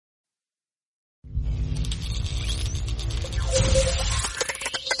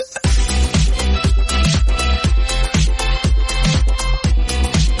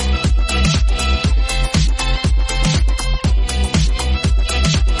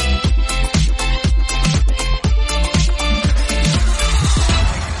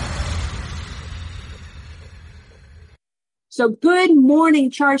So good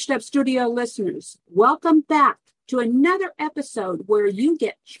morning, Charged Up Studio listeners. Welcome back to another episode where you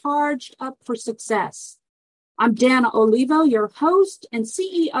get charged up for success. I'm Dana Olivo, your host and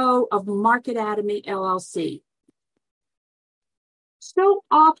CEO of Marketatomy, LLC. So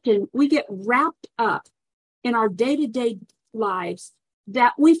often we get wrapped up in our day-to-day lives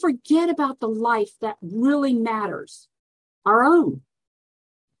that we forget about the life that really matters, our own.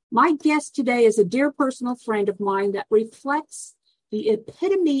 My guest today is a dear personal friend of mine that reflects the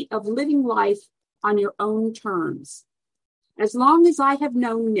epitome of living life on your own terms. As long as I have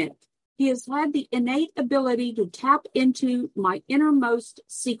known Nick, he has had the innate ability to tap into my innermost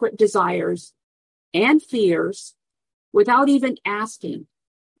secret desires and fears without even asking.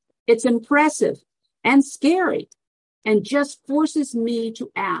 It's impressive and scary and just forces me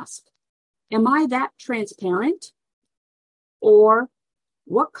to ask, am I that transparent? Or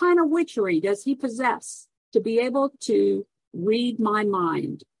what kind of witchery does he possess to be able to read my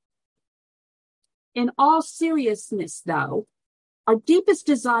mind? In all seriousness, though, our deepest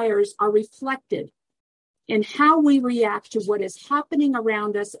desires are reflected in how we react to what is happening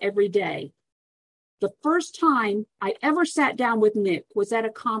around us every day. The first time I ever sat down with Nick was at a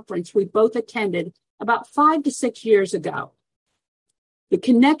conference we both attended about 5 to 6 years ago. The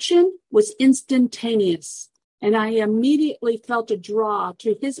connection was instantaneous, and I immediately felt a draw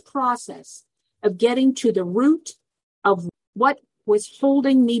to his process of getting to the root of what was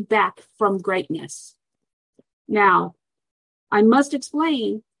holding me back from greatness. Now, I must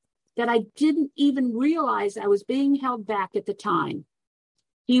explain that I didn't even realize I was being held back at the time.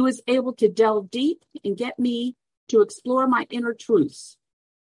 He was able to delve deep and get me to explore my inner truths.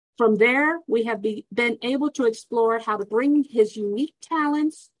 From there, we have been able to explore how to bring his unique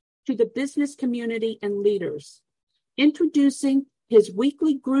talents to the business community and leaders, introducing his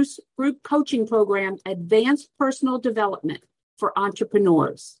weekly group coaching program, Advanced Personal Development for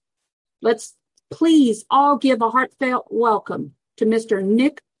Entrepreneurs. Let's please all give a heartfelt welcome to Mr.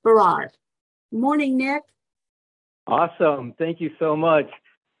 Nick Berard. Morning, Nick. Awesome. Thank you so much.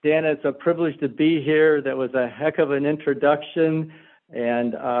 Dana, it's a privilege to be here. That was a heck of an introduction.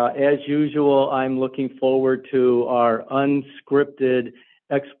 And as usual, I'm looking forward to our unscripted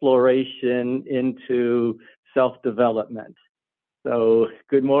exploration into self-development. So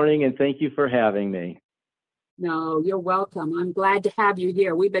good morning, and thank you for having me. No, you're welcome. I'm glad to have you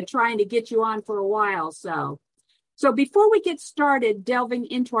here. We've been trying to get you on for a while. So before we get started delving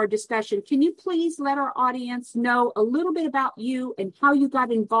into our discussion, can you please let our audience know a little bit about you and how you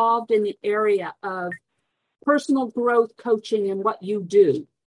got involved in the area of personal growth coaching and what you do?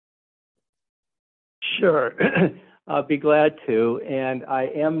 Sure. I'll be glad to. And I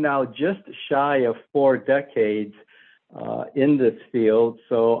am now just shy of 4 decades in this field.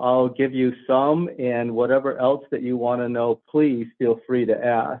 So I'll give you some, and whatever else that you want to know, please feel free to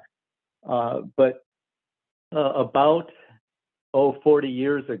ask. But about 40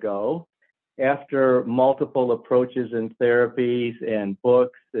 years ago, after multiple approaches and therapies and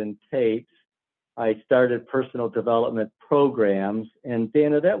books and tapes, I started personal development programs. And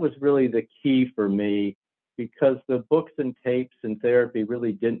Dana, that was really the key for me, because the books and tapes and therapy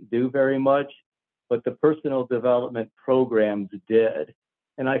really didn't do very much, but the personal development programs did.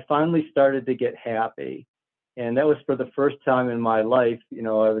 And I finally started to get happy. And that was for the first time in my life. You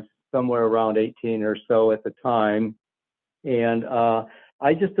know, I was somewhere around 18 or so at the time. And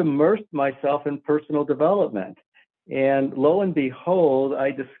I just immersed myself in personal development. And lo and behold, I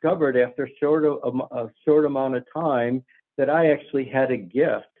discovered after a short amount of time that I actually had a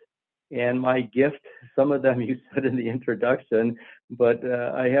gift. And my gift, some of them you said in the introduction, but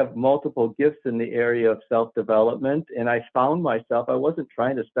I have multiple gifts in the area of self-development. And I found myself, I wasn't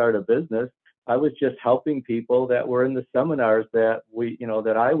trying to start a business. I was just helping people that were in the seminars that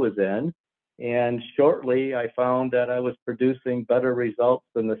that I was in. And shortly, I found that I was producing better results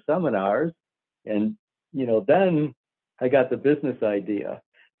than the seminars. And, then I got the business idea.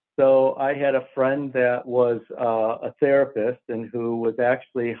 So I had a friend that was a therapist and who was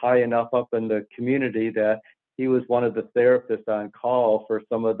actually high enough up in the community that he was one of the therapists on call for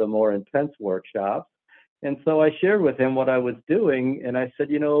some of the more intense workshops. And so I shared with him what I was doing. And I said,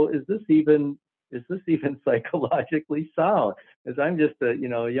 is this even psychologically sound? Because I'm just a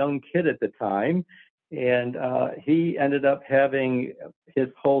young kid at the time. And he ended up having his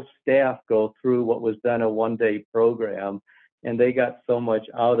whole staff go through what was then a 1-day program. And they got so much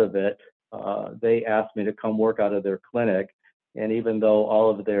out of it. They asked me to come work out of their clinic. And even though all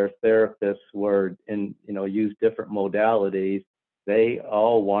of their therapists were used different modalities, they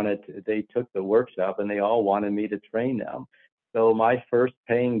took the workshop and they all wanted me to train them. So my first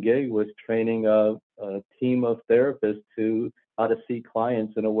paying gig was training a a team of therapists to how to see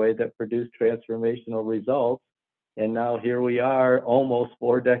clients in a way that produced transformational results. And now here we are almost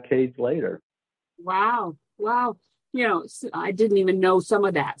 4 decades later. Wow. Wow. I didn't even know some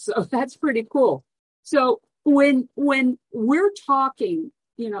of that. So that's pretty cool. So when we're talking,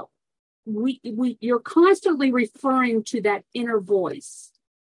 you're constantly referring to that inner voice.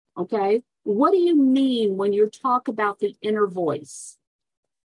 Okay. What do you mean when you talk about the inner voice?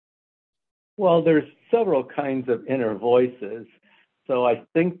 Well, there's several kinds of inner voices. So I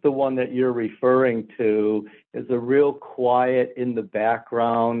think the one that you're referring to is a real quiet in the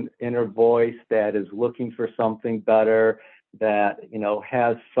background inner voice that is looking for something better, that,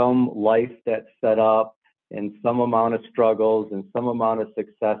 has some life that's set up and some amount of struggles and some amount of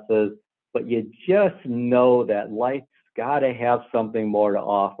successes, but you just know that life's got to have something more to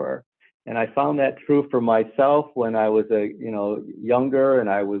offer. And I found that true for myself when I was younger and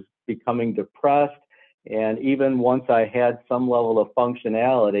I was becoming depressed. And even once I had some level of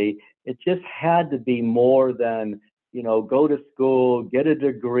functionality, it just had to be more than, go to school, get a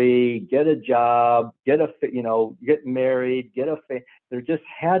degree, get a job, get married, there just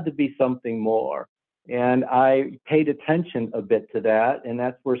had to be something more. And I paid attention a bit to that. And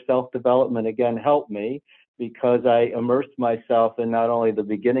that's where self-development again helped me, because I immersed myself in not only the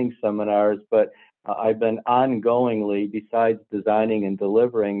beginning seminars, but I've been ongoingly, besides designing and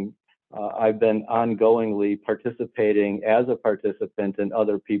delivering, I've been ongoingly participating as a participant in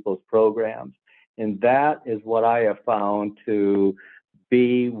other people's programs. And that is what I have found to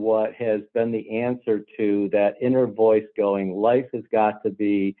be what has been the answer to that inner voice going, there's got to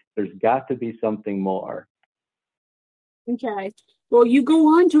be something more. Okay. Well, you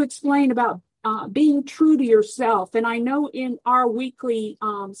go on to explain about being true to yourself. And I know in our weekly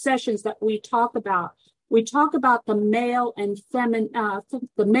sessions that we talk about the male and feminine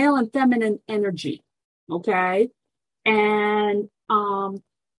energy. Okay. And,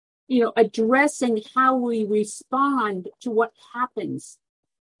 addressing how we respond to what happens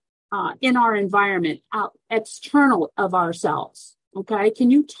in our environment, external of ourselves. Okay. Can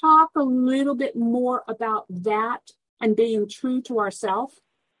you talk a little bit more about that and being true to ourselves?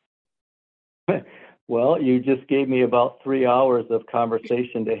 Well, you just gave me about 3 hours of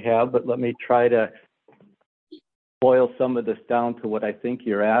conversation to have, but let me try to boil some of this down to what I think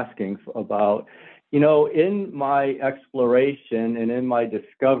you're asking about. In my exploration and in my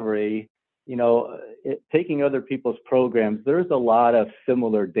discovery, taking other people's programs, there's a lot of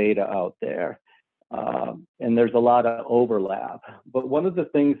similar data out there. And there's a lot of overlap. But one of the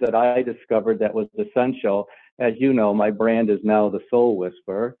things that I discovered that was essential, as you know, my brand is now the Soul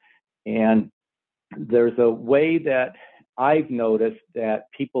Whisperer. And there's a way that I've noticed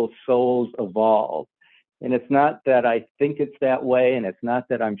that people's souls evolve. And it's not that I think it's that way, and it's not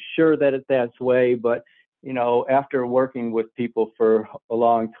that I'm sure that it's that way, but, after working with people for a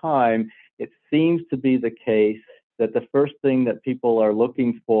long time, it seems to be the case that the first thing that people are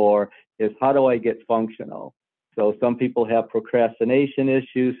looking for is, how do I get functional? So some people have procrastination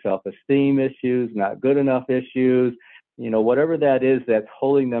issues, self-esteem issues, not good enough issues, whatever that is that's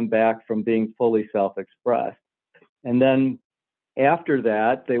holding them back from being fully self-expressed. And then after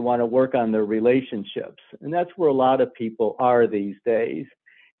that, they want to work on their relationships. And that's where a lot of people are these days.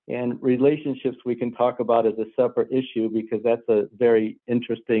 And relationships we can talk about as a separate issue, because that's a very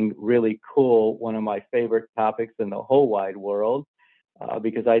interesting, really cool, one of my favorite topics in the whole wide world,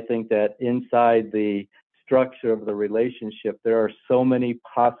 because I think that inside the structure of the relationship, there are so many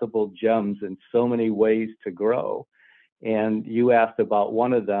possible gems and so many ways to grow. And you asked about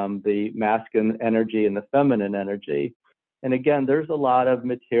one of them, the masculine energy and the feminine energy. And again, there's a lot of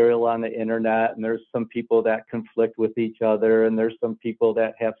material on the internet, and there's some people that conflict with each other, and there's some people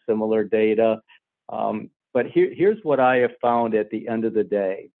that have similar data. But here's what I have found at the end of the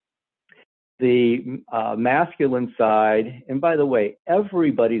day. The masculine side, and by the way,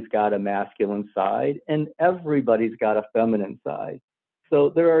 everybody's got a masculine side, and everybody's got a feminine side. So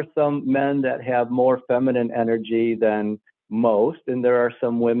there are some men that have more feminine energy than most, and there are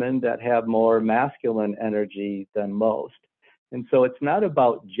some women that have more masculine energy than most. And so it's not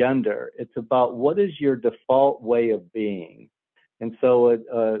about gender, it's about what is your default way of being. And so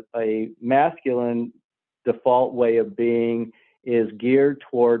a masculine default way of being is geared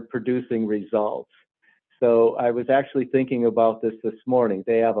toward producing results. So I was actually thinking about this morning.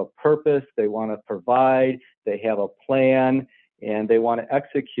 They have a purpose, they want to provide, they have a plan, and they want to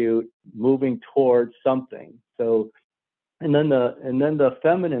execute moving towards something. So, and then the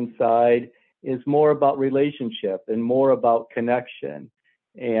feminine side is more about relationship and more about connection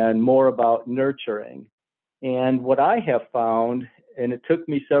and more about nurturing. And what I have found, and it took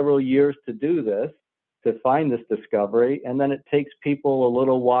me several years to do this, to find this discovery. And then it takes people a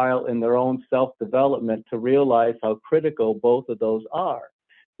little while in their own self-development to realize how critical both of those are.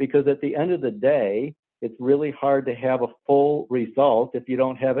 Because at the end of the day, it's really hard to have a full result if you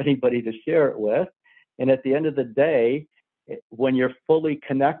don't have anybody to share it with. And at the end of the day, when you're fully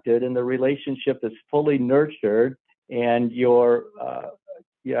connected and the relationship is fully nurtured and you're,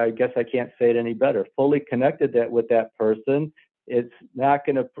 I guess I can't say it any better, fully connected with that person,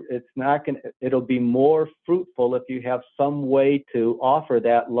 it'll be more fruitful if you have some way to offer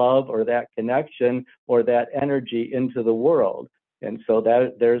that love or that connection or that energy into the world. And so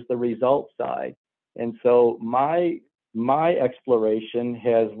that there's the result side. And so my exploration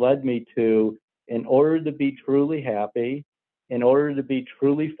has led me to, in order to be truly happy, in order to be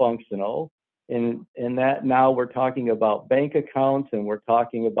truly functional, in that now we're talking about bank accounts and we're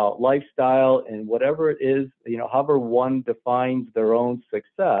talking about lifestyle and whatever it is, however one defines their own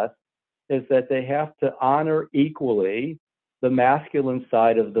success, is that they have to honor equally the masculine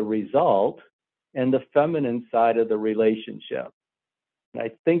side of the result and the feminine side of the relationship. And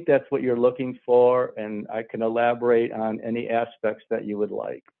I think that's what you're looking for, and I can elaborate on any aspects that you would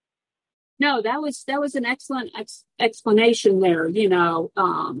like. No, that was an excellent explanation there.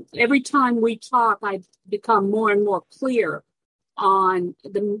 Every time we talk, I become more and more clear on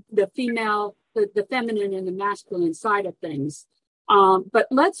the female, the feminine and the masculine side of things. But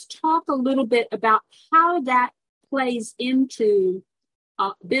let's talk a little bit about how that plays into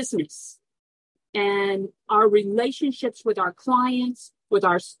business and our relationships with our clients, with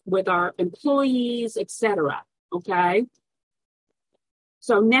our employees, etc. Okay.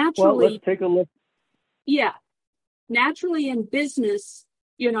 So naturally, well, let's take a look. Yeah, naturally in business,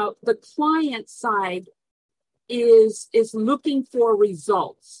 the client side is looking for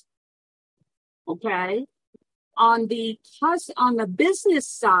results. Okay. On the business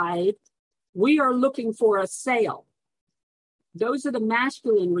side, we are looking for a sale. Those are the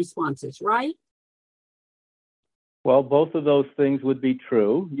masculine responses, right? Well, both of those things would be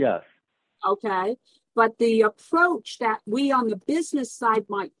true, yes. Okay. But the approach that we on the business side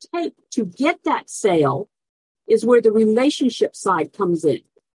might take to get that sale is where the relationship side comes in.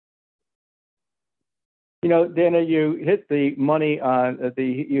 Dana, you hit the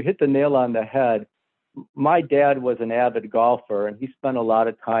nail on the head. My dad was an avid golfer, and he spent a lot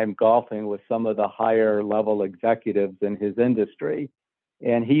of time golfing with some of the higher level executives in his industry.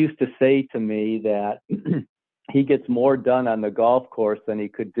 And he used to say to me that he gets more done on the golf course than he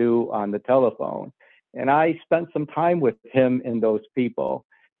could do on the telephone. And I spent some time with him and those people.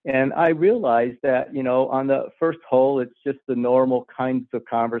 And I realized that, on the first hole, it's just the normal kinds of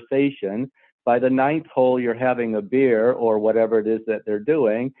conversation. By the ninth hole, you're having a beer or whatever it is that they're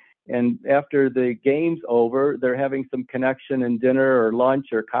doing. And after the game's over, they're having some connection and dinner or lunch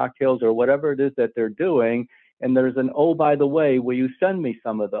or cocktails or whatever it is that they're doing. And there's an, oh, by the way, will you send me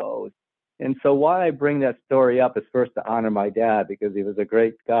some of those? And so why I bring that story up is first to honor my dad, because he was a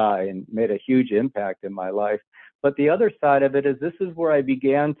great guy and made a huge impact in my life. But the other side of it is this is where I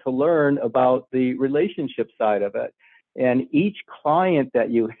began to learn about the relationship side of it. And each client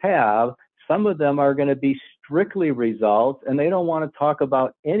that you have, some of them are going to be strictly results, and they don't want to talk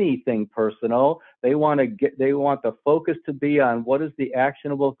about anything personal. They want the focus to be on what is the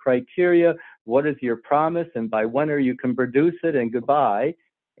actionable criteria, what is your promise, and by when you can produce it, and goodbye.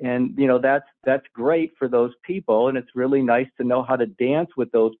 And, that's great for those people. And it's really nice to know how to dance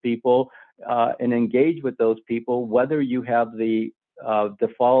with those people and engage with those people, whether you have the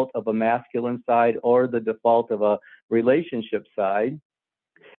default of a masculine side or the default of a relationship side.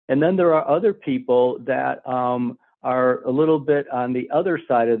 And then there are other people that are a little bit on the other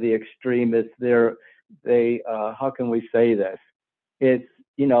side of the extreme. How can we say this? It's,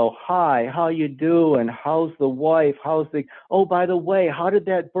 hi, how you doing? How's the wife? Oh, by the way, how did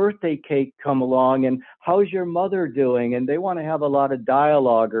that birthday cake come along? And how's your mother doing? And they want to have a lot of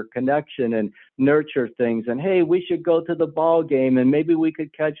dialogue or connection and nurture things. And hey, we should go to the ball game, and maybe we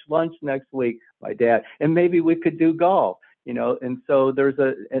could catch lunch next week, my dad, and maybe we could do golf, and so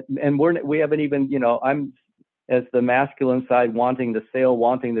we haven't even, I'm, as the masculine side, wanting the sale,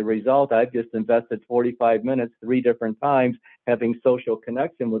 wanting the result. I've just invested 45 minutes 3 different times having social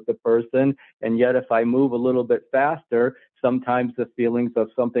connection with the person. And yet if I move a little bit faster, sometimes the feelings of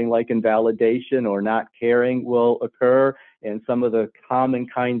something like invalidation or not caring will occur. And some of the common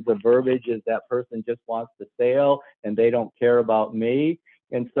kinds of verbiage is that person just wants the sale and they don't care about me.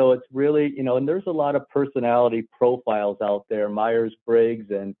 And so it's really, and there's a lot of personality profiles out there, Myers-Briggs,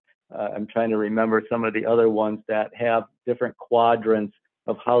 and I'm trying to remember some of the other ones that have different quadrants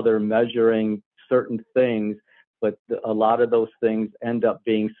of how they're measuring certain things. But a lot of those things end up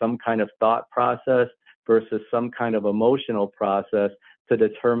being some kind of thought process versus some kind of emotional process to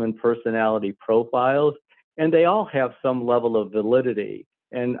determine personality profiles. And they all have some level of validity.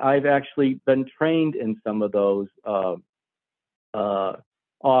 And I've actually been trained in some of those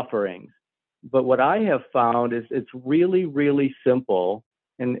offerings. But what I have found is it's really, really simple.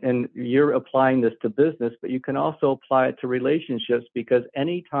 And you're applying this to business, but you can also apply it to relationships, because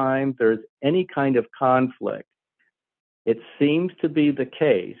anytime there's any kind of conflict, it seems to be the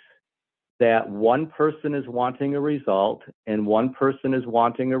case that one person is wanting a result and one person is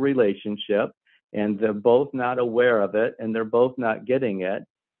wanting a relationship, and they're both not aware of it and they're both not getting it.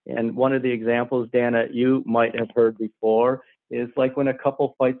 And one of the examples, Dana, you might have heard before, is like when a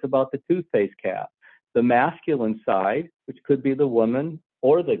couple fights about the toothpaste cap. The masculine side, which could be the woman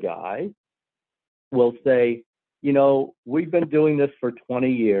or the guy, will say, you know, we've been doing this for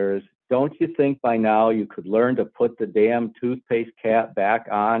 20 years. Don't you think by now you could learn to put the damn toothpaste cap back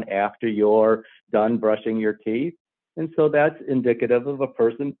on after you're done brushing your teeth? And so that's indicative of a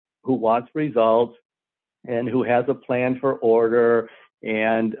person who wants results and who has a plan for order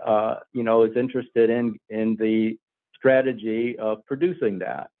and, is interested in the strategy of producing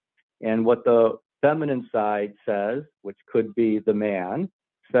that. And what the feminine side says, which could be the man,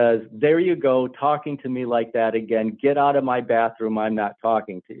 says, there you go, talking to me like that again. Get out of my bathroom. I'm not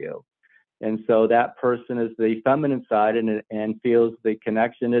talking to you. And so that person is the feminine side and feels the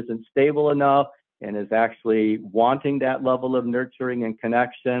connection isn't stable enough and is actually wanting that level of nurturing and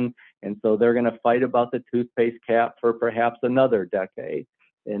connection. And so they're going to fight about the toothpaste cap for perhaps another decade.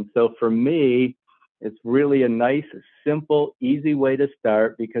 And so for me, it's really a nice, simple, easy way to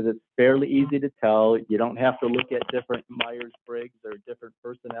start, because it's fairly easy to tell. You don't have to look at different Myers-Briggs or different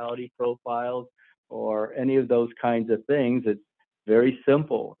personality profiles or any of those kinds of things. It's very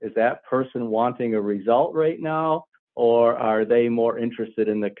simple. Is that person wanting a result right now, or are they more interested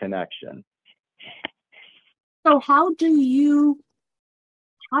in the connection? So how do you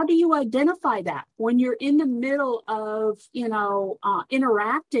identify that when you're in the middle of,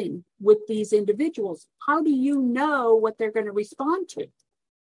 interacting with these individuals? How do you know what they're going to respond to?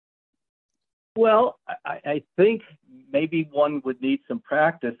 Well, I think maybe one would need some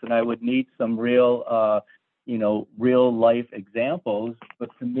practice, and I would need some real life examples. But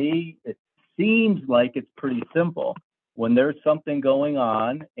to me, it seems like it's pretty simple. When there's something going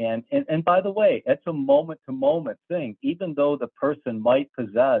on, and by the way, it's a moment-to-moment thing. Even though the person might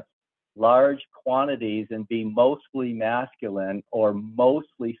possess large quantities and be mostly masculine or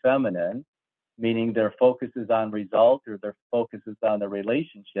mostly feminine, meaning their focus is on result or their focus is on the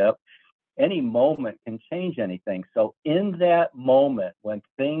relationship, any moment can change anything. So in that moment, when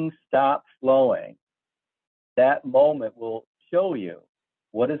things stop flowing, that moment will show you,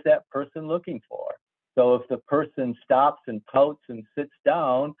 what is that person looking for? So if the person stops and pouts and sits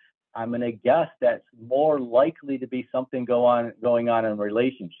down, I'm going to guess that's more likely to be something going on in a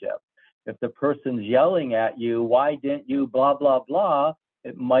relationship. If the person's yelling at you, why didn't you blah, blah, blah,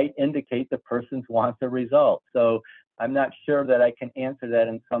 it might indicate the person wants a result. So I'm not sure that I can answer that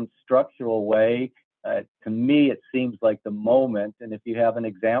in some structural way. To me, it seems like the moment, and if you have an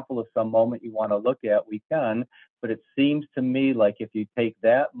example of some moment you want to look at, we can, but it seems to me like if you take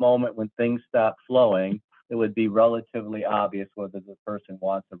that moment when things stop flowing, it would be relatively obvious whether the person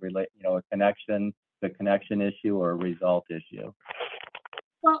wants a connection, the connection issue, or a result issue.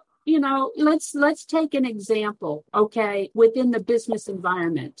 Well, let's take an example, okay, within the business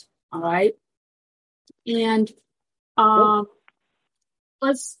environment, all right? And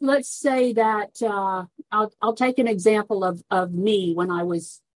let's say that I'll take an example of me when I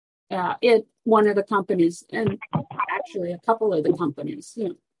was at one of the companies, and actually a couple of the companies.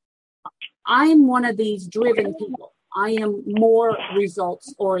 I'm one of these driven people. I am more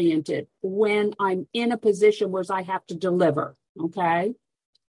results oriented when I'm in a position where I have to deliver. Okay.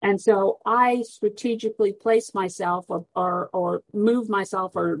 And so I strategically place myself or move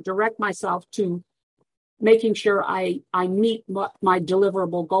myself or direct myself to making sure I meet what my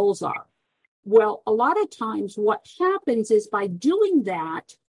deliverable goals are. Well, a lot of times what happens is by doing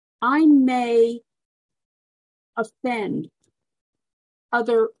that, I may offend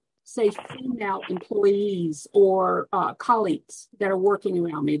other, say, female employees or colleagues that are working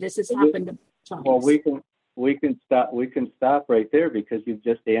around me. This has happened times. Well, we can stop right there, because you've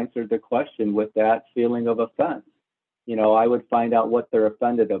just answered the question with that feeling of offense. I would find out what they're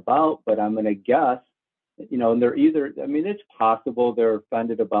offended about, but I'm going to guess, and they're either, it's possible they're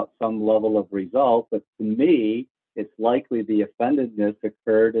offended about some level of result, but to me, it's likely the offendedness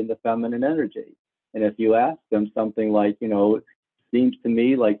occurred in the feminine energy. And if you ask them something like, it seems to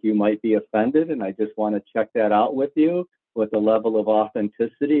me like you might be offended, and I just want to check that out with you, with a level of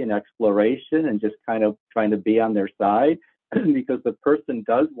authenticity and exploration and just kind of trying to be on their side because the person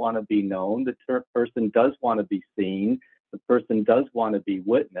does want to be known, the person does want to be seen, the person does want to be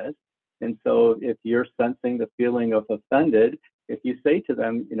witnessed. And so if you're sensing the feeling of offended, if you say to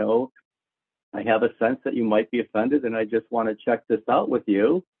them, I have a sense that you might be offended and I just want to check this out with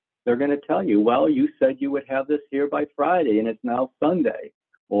you, they're going to tell you, well, you said you would have this here by Friday and it's now Sunday.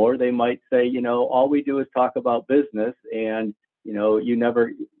 Or they might say, all we do is talk about business and, you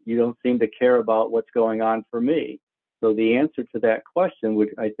don't seem to care about what's going on for me. So the answer to that question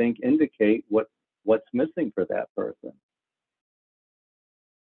would, I think, indicate what's missing for that person.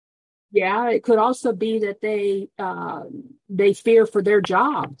 Yeah, it could also be that they fear for their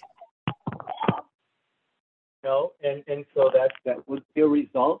job. And so that would be a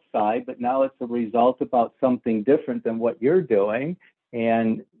result side, but now it's a result about something different than what you're doing.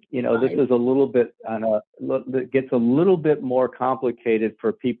 And, Right. This is a little bit it gets a little bit more complicated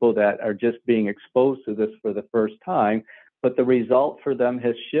for people that are just being exposed to this for the first time. But the result for them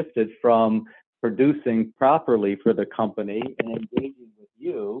has shifted from producing properly for the company and engaging with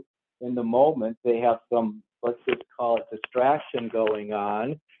you in the moment. They have some, let's just call it distraction going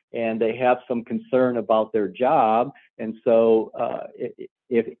on, and they have some concern about their job. And so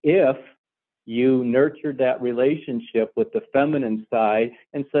if you nurtured that relationship with the feminine side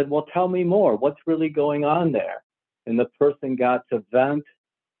and said, well, tell me more, what's really going on there? And the person got to vent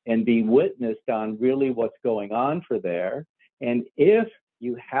and be witnessed on really what's going on for there. And if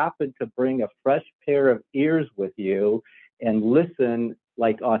you happen to bring a fresh pair of ears with you and listen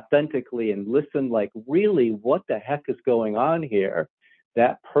like authentically and listen like really what the heck is going on here,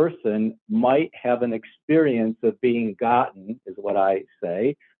 that person might have an experience of being gotten, is what I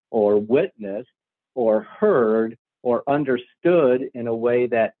say, or witnessed or heard or understood in a way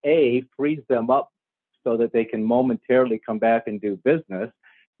that A, frees them up so that they can momentarily come back and do business.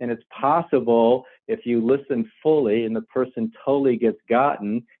 And it's possible if you listen fully and the person totally gets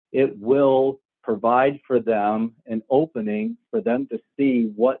gotten, it will provide for them an opening for them to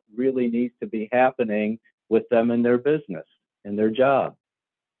see what really needs to be happening with them in their business, in their job.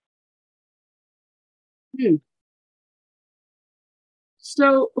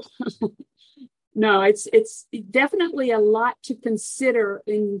 So, no, it's definitely a lot to consider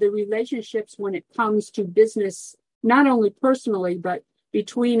in the relationships when it comes to business, not only personally, but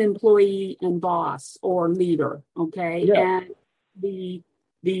between employee and boss or leader. Okay. Yeah. And the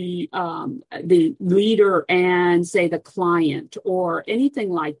leader and say the client or anything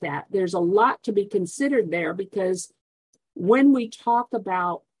like that. There's a lot to be considered there, because when we talk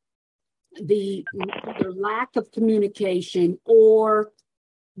about the lack of communication or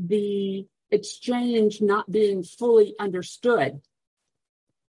the exchange not being fully understood,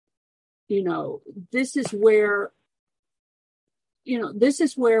 this is where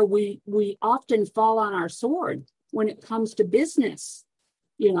we often fall on our sword when it comes to business.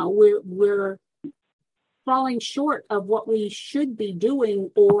 We're falling short of what we should be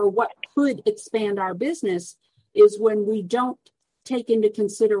doing or what could expand our business, is when we don't take into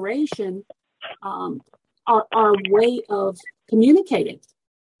consideration our way of communicating.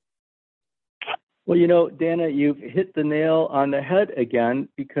 Well, Dana, you've hit the nail on the head again,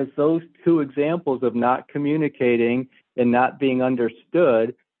 because those two examples of not communicating and not being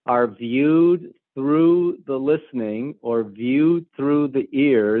understood are viewed through the listening, or viewed through the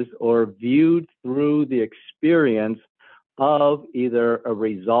ears, or viewed through the experience of either a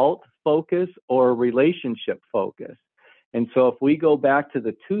result focus or a relationship focus. And so if we go back to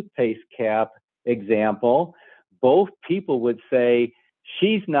the toothpaste cap example, both people would say,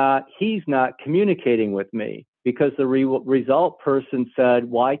 he's not communicating with me, because the result person said,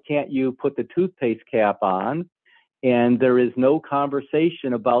 why can't you put the toothpaste cap on? And there is no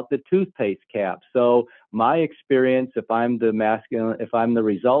conversation about the toothpaste cap. So my experience, if I'm the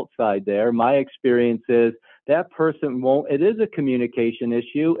result side there, my experience is that person it is a communication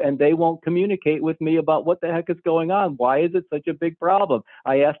issue, and they won't communicate with me about what the heck is going on. Why is it such a big problem?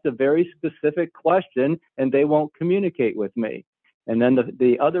 I asked a very specific question and they won't communicate with me. And then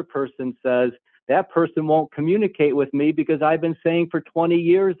the other person says, that person won't communicate with me because I've been saying for 20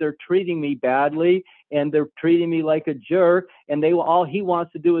 years they're treating me badly and they're treating me like a jerk, and all he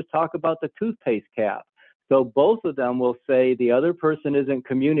wants to do is talk about the toothpaste cap. So both of them will say the other person isn't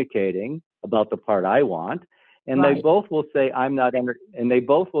communicating about the part I want, and Right. they both will say I'm not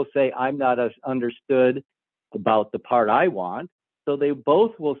understood about the part I want. So they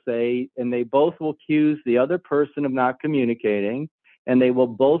both will say, and they both will accuse the other person of not communicating, and they will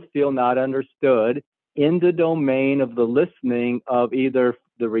both feel not understood in the domain of the listening of either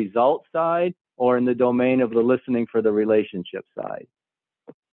the result side or in the domain of the listening for the relationship side?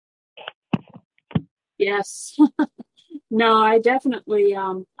 Yes. No, I definitely,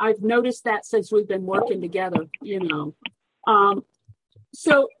 I've noticed that since we've been working together,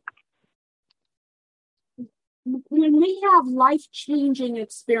 So when we have life-changing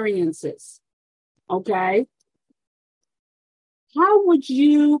experiences, okay, how would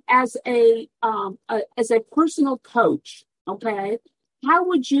you, as a personal coach, okay, how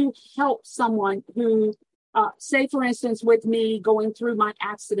would you help someone who, say, for instance, with me going through my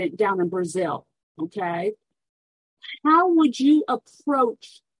accident down in Brazil, okay, how would you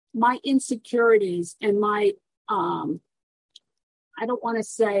approach my insecurities and my, I don't want to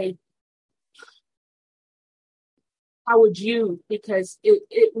say, how would you, because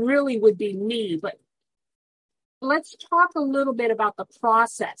it really would be me, but let's talk a little bit about the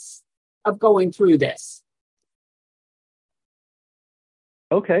process of going through this.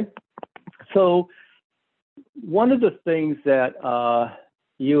 Okay. So one of the things that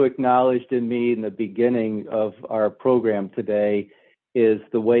you acknowledged in me in the beginning of our program today is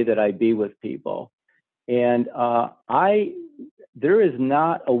the way that I be with people. And there is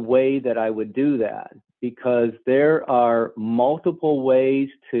not a way that I would do that, because there are multiple ways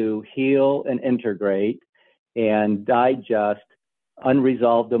to heal and integrate and digest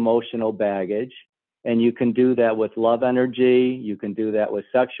unresolved emotional baggage. And you can do that with love energy. You can do that with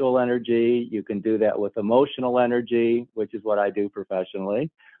sexual energy. You can do that with emotional energy, which is what I do professionally,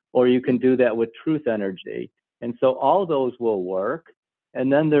 or you can do that with truth energy. And so all those will work.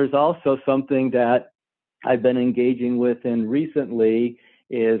 And then there's also something that I've been engaging with in recently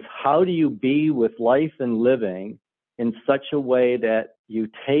is, how do you be with life and living in such a way that you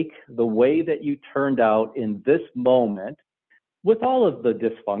take the way that you turned out in this moment with all of the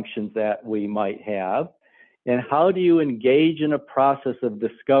dysfunctions that we might have, and how do you engage in a process of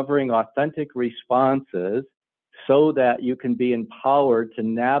discovering authentic responses so that you can be empowered to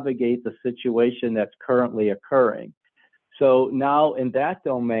navigate the situation that's currently occurring. So now in that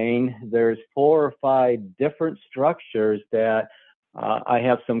domain, there's 4 or 5 different structures that I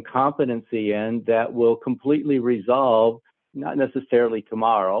have some competency in that will completely resolve, not necessarily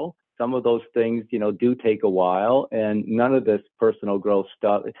tomorrow. Some of those things, do take a while, and none of this personal growth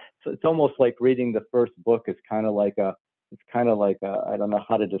stuff. It's almost like reading the first book is kind of like I don't know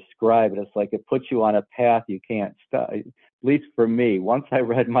how to describe it. It's like it puts you on a path you can't stop. At least for me, once I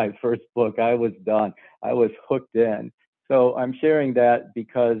read my first book, I was done. I was hooked in. So I'm sharing that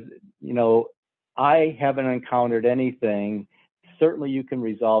because, I haven't encountered anything. Certainly you can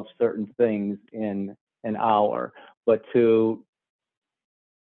resolve certain things in an hour, but to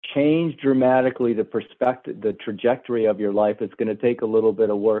change dramatically the perspective, the trajectory of your life, it's going to take a little bit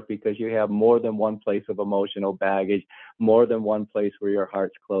of work, because you have more than one place of emotional baggage, more than one place where your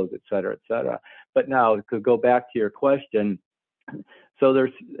heart's closed, et cetera, et cetera. But now to go back to your question, so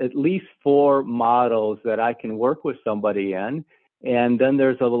there's at least 4 models that I can work with somebody in. And then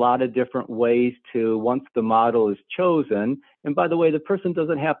there's a lot of different ways to, once the model is chosen, and by the way, the person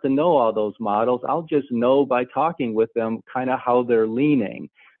doesn't have to know all those models. I'll just know by talking with them kind of how they're leaning.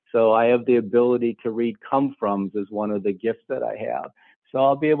 So I have the ability to read come-froms as one of the gifts that I have. So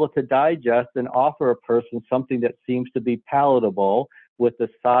I'll be able to digest and offer a person something that seems to be palatable with the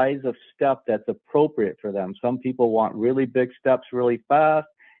size of step that's appropriate for them. Some people want really big steps really fast,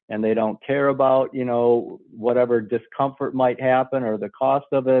 and they don't care about, whatever discomfort might happen or the cost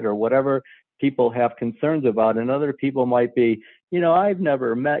of it or whatever people have concerns about. And other people might be, I've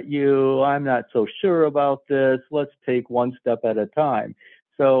never met you. I'm not so sure about this. Let's take one step at a time.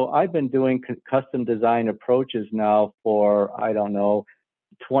 So I've been doing custom design approaches now for,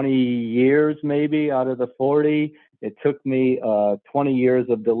 20 years, maybe out of the 40. It took me 20 years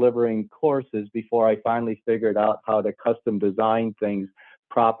of delivering courses before I finally figured out how to custom design things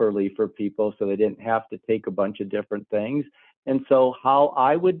properly for people so they didn't have to take a bunch of different things. And so how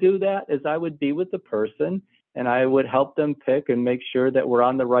I would do that is I would be with the person and I would help them pick and make sure that we're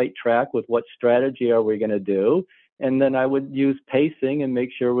on the right track with what strategy are we going to do. And then I would use pacing and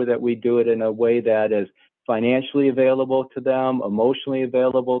make sure that we do it in a way that is financially available to them, emotionally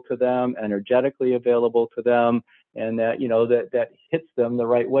available to them, energetically available to them, and that, that hits them the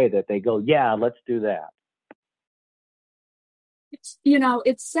right way, that they go, yeah, let's do that.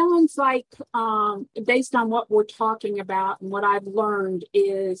 It sounds like, based on what we're talking about and what I've learned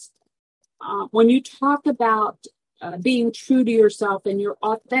is, when you talk about being true to yourself and your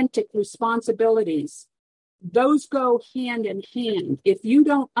authentic responsibilities, those go hand in hand. If you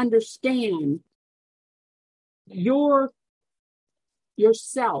don't understand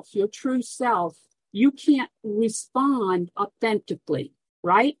yourself, your true self, you can't respond authentically,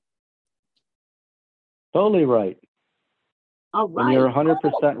 right? Totally right. All right. And you're 100%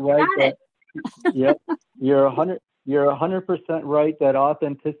 right. Got it. Yep. You're 100% right that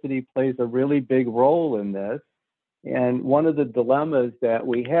authenticity plays a really big role in this. And one of the dilemmas that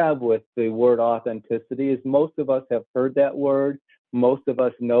we have with the word authenticity is most of us have heard that word. Most of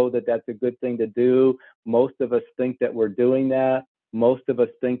us know that that's a good thing to do. Most of us think that we're doing that. Most of us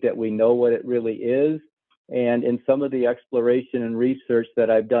think that we know what it really is. And in some of the exploration and research that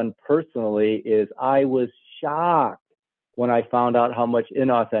I've done personally is I was shocked when I found out how much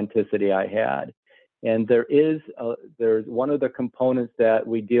inauthenticity I had. And there's one of the components that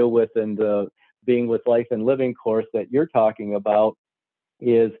we deal with in the Being with Life and Living course that you're talking about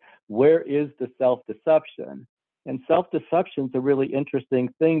is where is the self-deception? And self-deception is a really interesting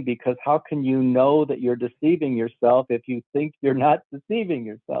thing because how can you know that you're deceiving yourself if you think you're not deceiving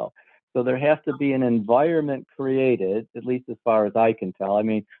yourself? So there has to be an environment created, at least as far as I can tell. I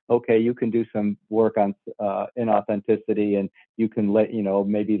mean, okay, you can do some work on inauthenticity and you can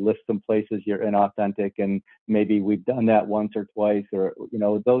maybe list some places you're inauthentic, and maybe we've done that once or twice, or,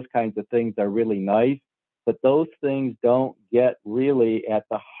 those kinds of things are really nice. But those things don't get really at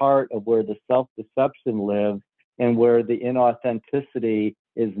the heart of where the self-deception lives and where the inauthenticity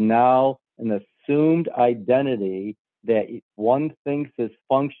is now an assumed identity that one thinks is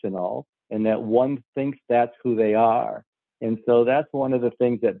functional and that one thinks that's who they are. And so that's one of the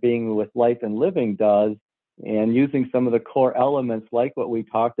things that Being with Life and Living does, and using some of the core elements like what we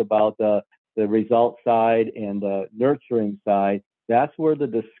talked about, the result side and the nurturing side, that's where the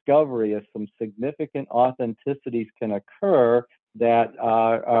discovery of some significant authenticities can occur that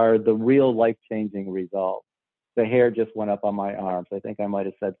are the real life-changing results. The hair just went up on my arms. I think I might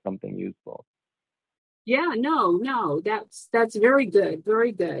have said something useful. Yeah, no, that's very good,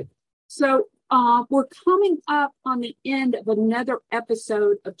 very good. So we're coming up on the end of another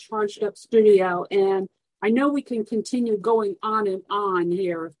episode of Charged Up Studio, and I know we can continue going on and on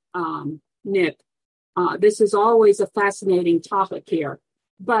here, Nick. This is always a fascinating topic here,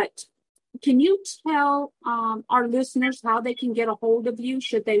 but can you tell our listeners how they can get a hold of you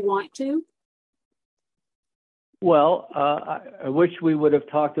should they want to? Well, I wish we would have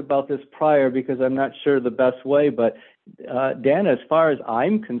talked about this prior because I'm not sure the best way. But Dana, as far as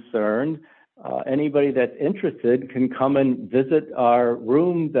I'm concerned, anybody that's interested can come and visit our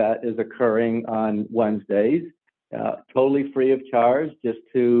room that is occurring on Wednesdays, totally free of charge, just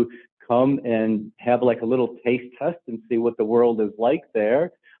to come and have like a little taste test and see what the world is like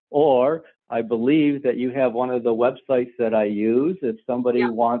there. Or I believe that you have one of the websites that I use. If somebody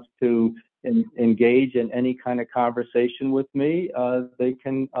wants to engage in any kind of conversation with me, they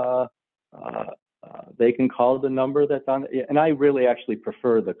can call the number that's on. And I really actually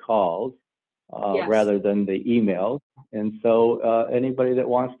prefer the calls rather than the emails. And so anybody that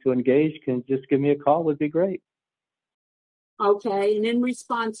wants to engage can just give me a call. Would be great. Okay, and in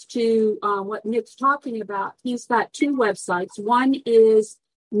response to what Nick's talking about, he's got two websites. One is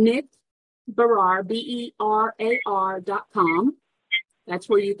Nick Berar, BERAR.com. That's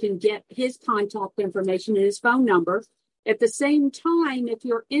where you can get his contact information and his phone number. At the same time, if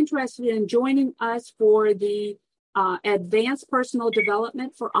you're interested in joining us for the Advanced Personal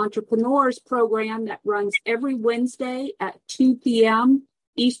Development for Entrepreneurs program that runs every Wednesday at 2 p.m.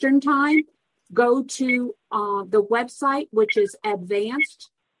 Eastern Time, go to the website, which is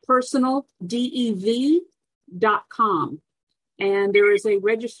advancedpersonaldev.com. And there is a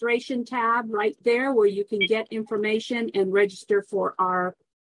registration tab right there where you can get information and register for our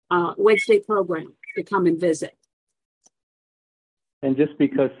Wednesday program to come and visit. And just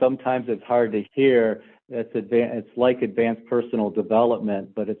because sometimes it's hard to hear, it's like advanced personal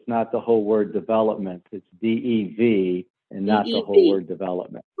development, but it's not the whole word development. It's DEV and not the whole word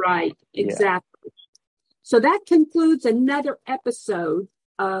development. Right, exactly. Yeah. So that concludes another episode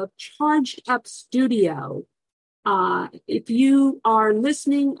of Charged Up Studio. If you are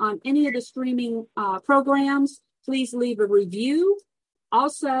listening on any of the streaming programs, please leave a review.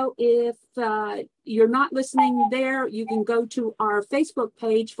 Also, if you're not listening there, you can go to our Facebook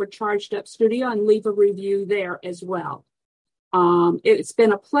page for Charged Up Studio and leave a review there as well. It's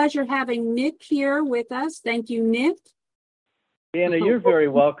been a pleasure having Nick here with us. Thank you, Nick. Anna, you're very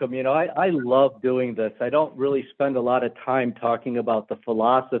welcome. I love doing this. I don't really spend a lot of time talking about the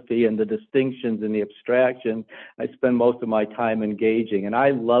philosophy and the distinctions and the abstractions. I spend most of my time engaging. And I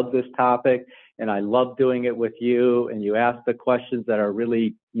love this topic, and I love doing it with you. And you ask the questions that are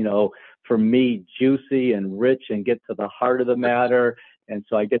really, for me, juicy and rich and get to the heart of the matter. And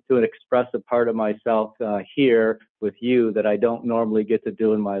so I get to express a part of myself here with you that I don't normally get to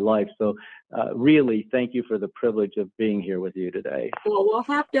do in my life. So really, thank you for the privilege of being here with you today. Well, we'll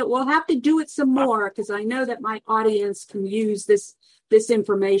have to do it some more, because I know that my audience can use this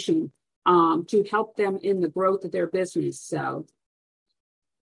information to help them in the growth of their business.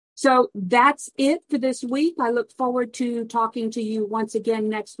 So that's it for this week. I look forward to talking to you once again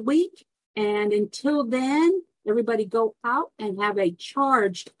next week. And until then, everybody go out and have a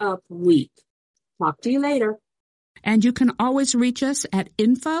charged up week. Talk to you later. And you can always reach us at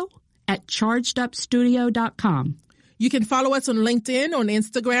info@chargedupstudio.com. You can follow us on LinkedIn, on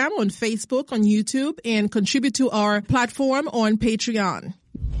Instagram, on Facebook, on YouTube, and contribute to our platform on Patreon.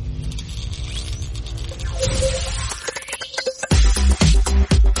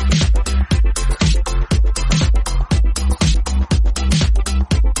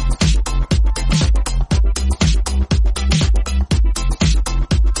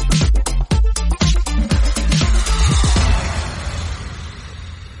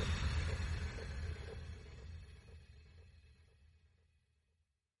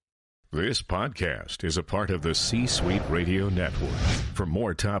 This podcast is a part of the C-Suite Radio Network. For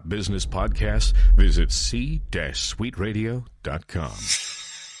more top business podcasts, visit c-suiteradio.com.